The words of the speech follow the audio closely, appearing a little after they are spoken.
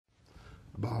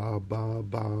Bob, Bob,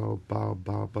 Bob, Bob,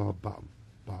 Bob, Bob, Bob,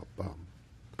 Bob, Bob.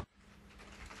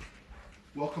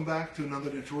 Welcome back to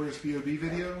another Notorious B.O.B.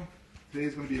 video.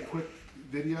 Today's going to be a quick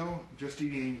video, just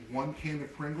eating one can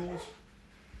of Pringles.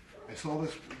 I saw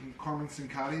this from Carmen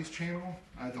Cincotti's channel.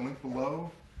 I have the link below.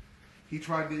 He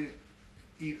tried to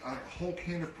eat a whole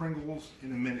can of Pringles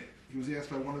in a minute. He was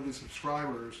asked by one of his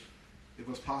subscribers if it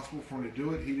was possible for him to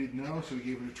do it. He didn't know, so he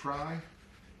gave it a try.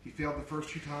 He failed the first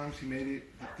 2 times. He made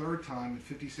it the 3rd time in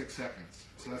 56 seconds.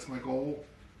 So that's my goal.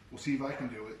 We'll see if I can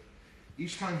do it.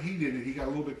 Each time he did it, he got a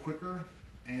little bit quicker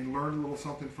and learned a little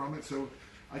something from it. So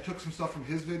I took some stuff from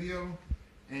his video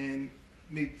and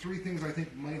made 3 things I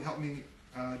think might help me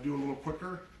do a little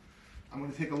quicker. I'm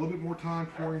going to take a little bit more time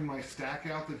pouring my stack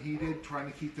out than he did, trying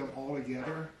to keep them all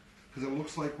together, because it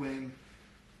looks like when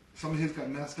some of his got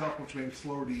messed up, which made it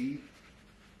slower to eat.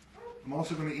 I'm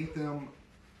also going to eat them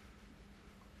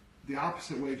the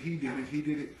opposite way he did. If he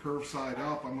did it curved side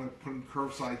up, I'm going to put them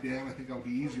curved side down. I think that'll be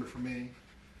easier for me.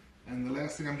 And the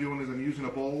last thing I'm doing is I'm using a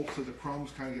bowl so the crumbs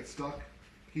kind of get stuck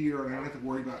here, and I don't have to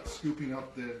worry about scooping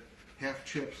up the half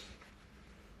chips,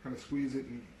 kind of squeeze it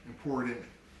and pour it in.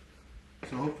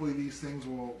 So hopefully these things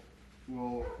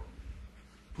will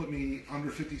put me under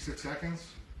 56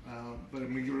 seconds, but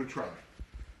I'm going to give it a try.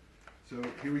 So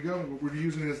here we go. What we're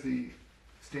using is the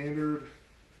standard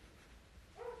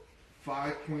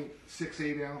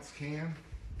 5.68 ounce can.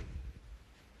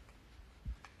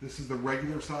 This is the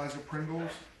regular size of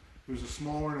Pringles. There's a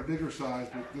smaller and a bigger size,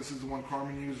 but this is the one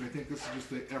Carmen used. I think this is just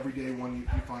the everyday one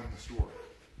you find in the store.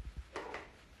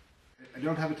 I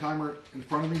don't have a timer in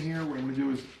front of me here. What I'm going to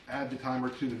do is add the timer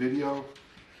to the video.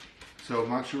 So I'm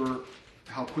not sure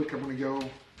how quick I'm going to go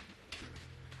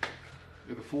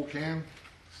with a full can,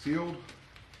 sealed.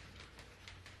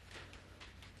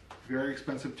 Very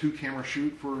expensive 2-camera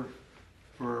shoot for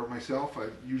myself. I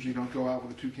usually don't go out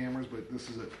with the 2 cameras, but this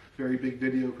is a very big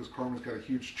video because Carmen's got a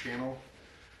huge channel.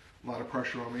 A lot of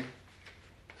pressure on me.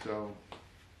 So,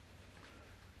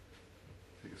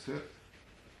 take a sip.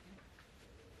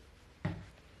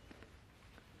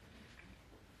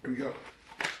 Here we go.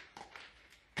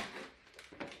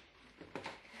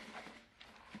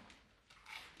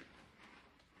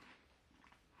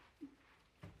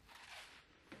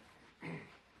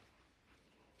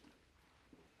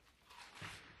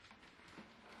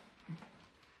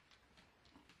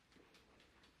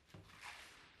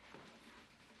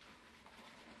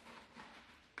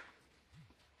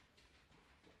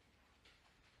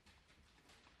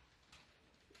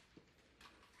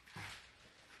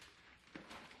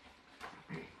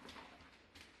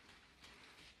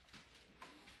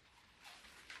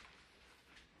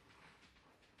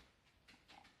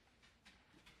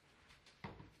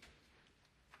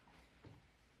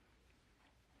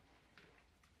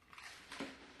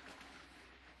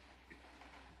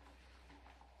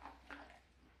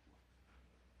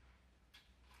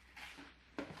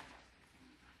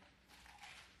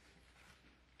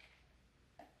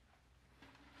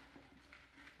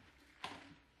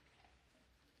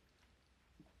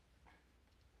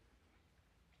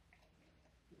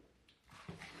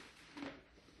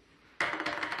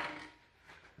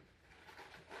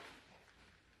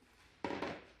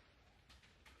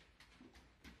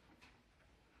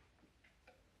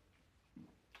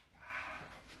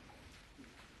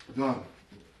 Done.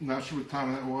 Not sure what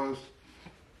time that was.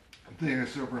 I'm thinking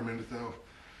it's over a minute though.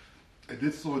 I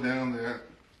did slow down there.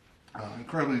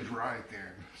 Incredibly dry at the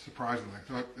end. Surprisingly,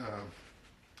 I thought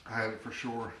I had it for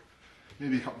sure.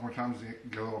 Maybe a couple more times to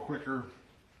get a little quicker.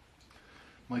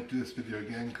 Might do this video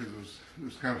again because it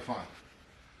was kind of fun.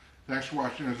 Thanks for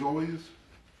watching. As always,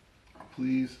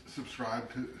 please subscribe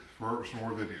for some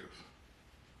more videos.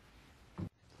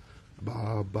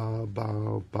 Bob, Bob,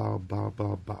 Bob, Bob, Bob,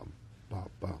 Bob, Bob.